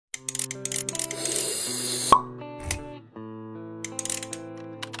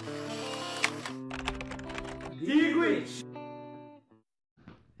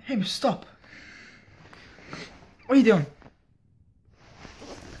Hey, stop. What are you doing?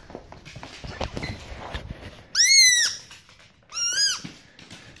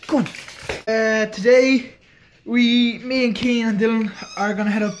 Go. Today, me and Cian and Dylan are gonna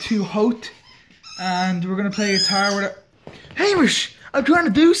head up to Howth, and we're gonna play guitar with it. Hamish, I'm trying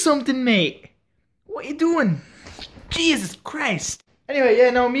to do something, mate. What are you doing? Jesus Christ. Anyway,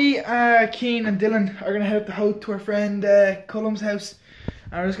 yeah, no, me, Cian and Dylan are gonna head up to Howth to our friend Colms' house,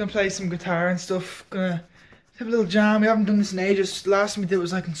 and we're just gonna play some guitar and stuff. Gonna have a little jam. We haven't done this in ages. Last time we did it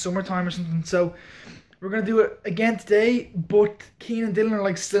was like in summertime or something, so we're gonna do it again today. But Cian and Dylan are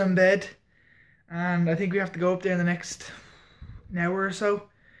like still in bed, and I think we have to go up there in the next hour or so.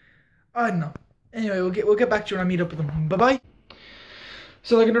 I don't know. Anyway, we'll get back to you when I meet up with them. Bye bye.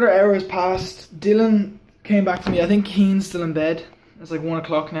 So like another hour has passed. Dylan came back to me. I think Cian's still in bed. It's like 1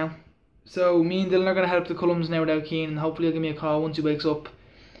 o'clock now. So me and Dylan are gonna head up to Colms now without Cian, and hopefully he'll give me a call once he wakes up,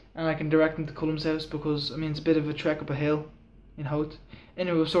 and I can direct him to Colms' house, because I mean it's a bit of a trek up a hill in Howth.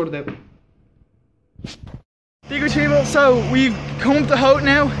 Anyway, we'll sort it out. Big retrieval. So we've come to Howth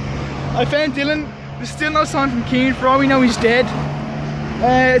now. I found Dylan. There's still no sign from Cian. For all we know, he's dead.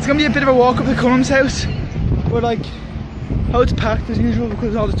 It's gonna be a bit of a walk up to Colms' house, but like Howth's packed as usual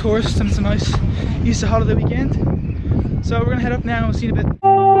because of all the tourists, and it's a nice Easter holiday weekend. So we're gonna head up now and we'll see you in a bit.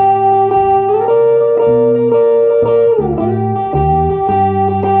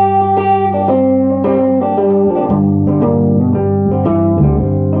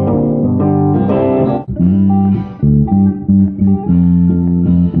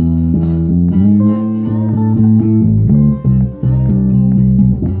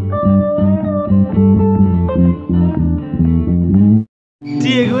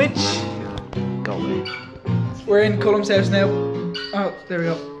 We're in Colms' house now. Oh, there we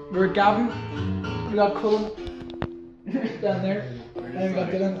go. We're with Gavin. We got Colm down there. And we got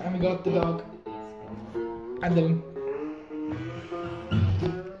Dylan, and we got the dog. And Dylan.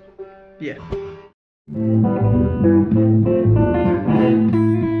 Yeah.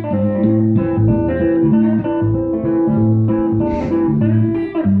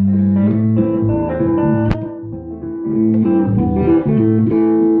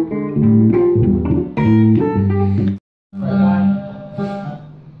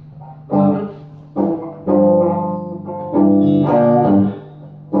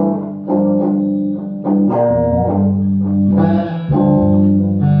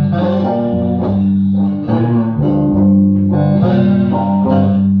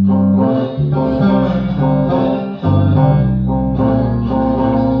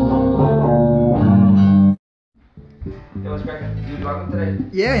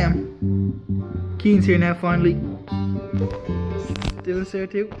 Yeah, I am. Cian's here now, finally. Dylan's here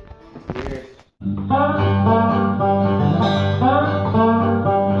too.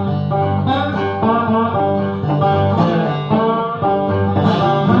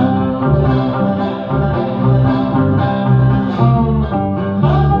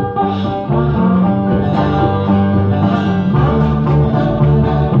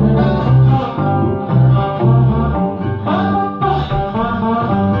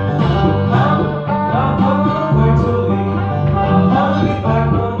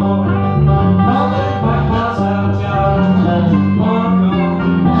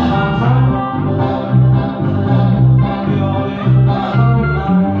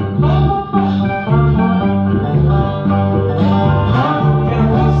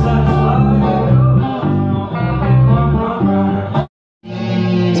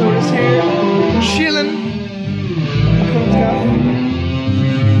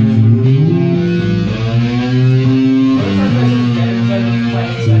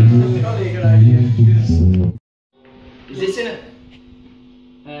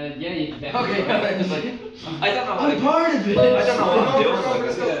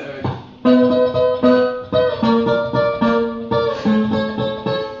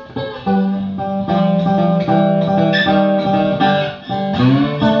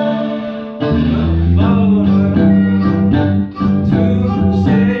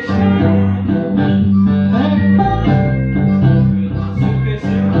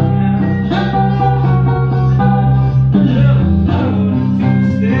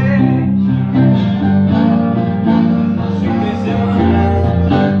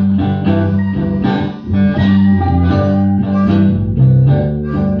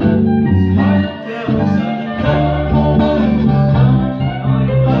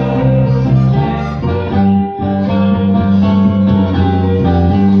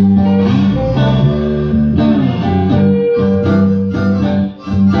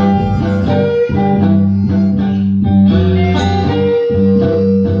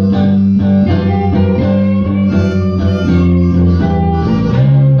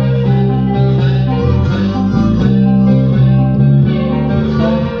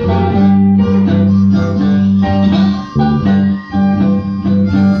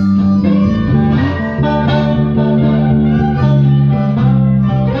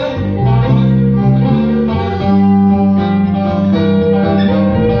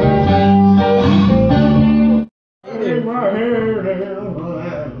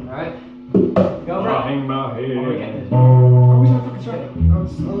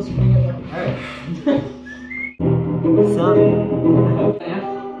 I'll spring it like a carrot. Son. Yeah.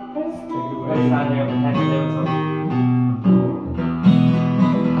 We're standing there pretending we're doing something.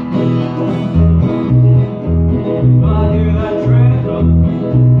 I hear that train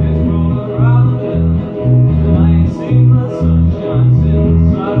coming, it's rolling around the bend, and I ain't seen the sunshine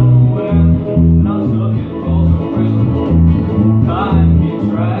since I don't know when, and I'm stuck in Folsom Prison. Time keeps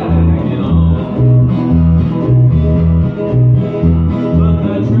dragging on, but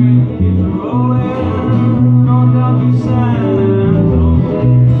that train keeps rolling on down to San Antonio.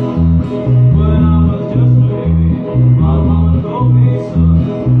 When I was just a baby, my mama told me,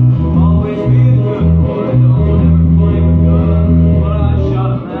 son, always be a good boy, don't ever claim a gun. But I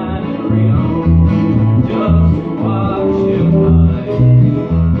shot a man in Reno just to watch him die.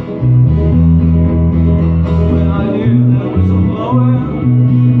 When I hear that whistle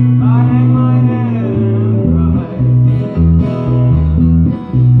blowing, I hang my head and cry.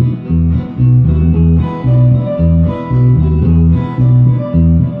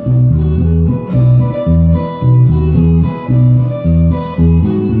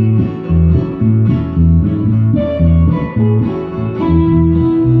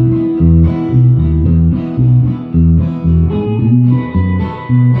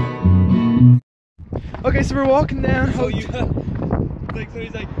 Okay, so we're walking down. So you have, so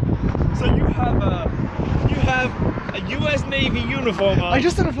he's like, so you have a U.S. Navy uniform on. I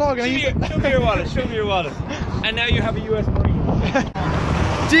just did a vlog. Show me your wallet. Show me your wallet. And now you have a U.S. Marine.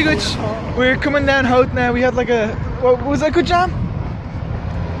 Digich, we're coming down Howth now. We had like a, what, was that a good jam?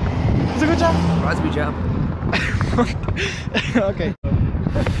 Was it a good jam? Raspberry jam. Okay.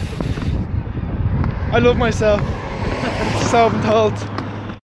 I love myself. Self-told.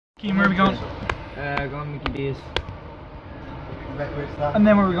 Keen, where are we going? Going Mickey D's. And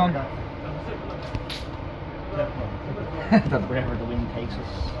then where are we going? Wherever the wind takes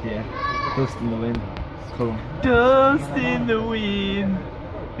us. Yeah. Dust in the wind. It's cool. Dust in the wind.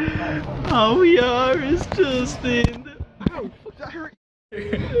 All we are is just in the... Ow, fuck, that hurt.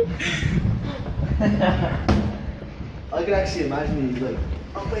 I can actually imagine he's like,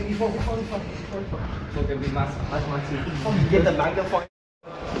 oh baby, fucking Fucking be massive. fucking get the magnifying.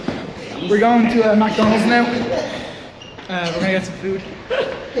 We're going to McDonald's now. We're gonna get some food.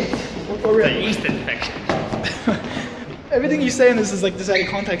 What we're The yeast infection. Everything you say in this is like this out of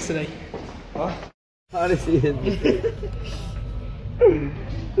context today. What? Honestly,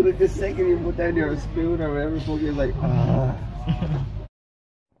 like the second you put down your spoon or whatever, fuck, you're like, ah.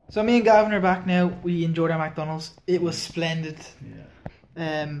 So me and Gavin are back now. We enjoyed our McDonald's. It was splendid.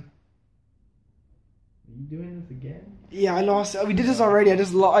 Yeah. Are you doing this again? Yeah, I lost. We did this already. I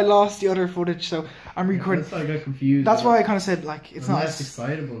lost the other footage, so I'm recording. That's why I got confused. That's why I kind of said like it's not less as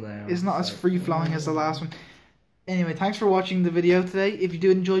excitable now. It's not as free flowing as the last one. Anyway, thanks for watching the video today. If you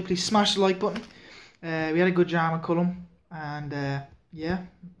do enjoy, please smash the like button. We had a good jam at Colm, and yeah,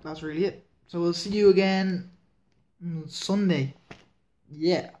 that's really it. So we'll see you again Sunday.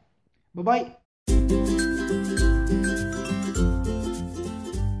 Yeah. Bye bye.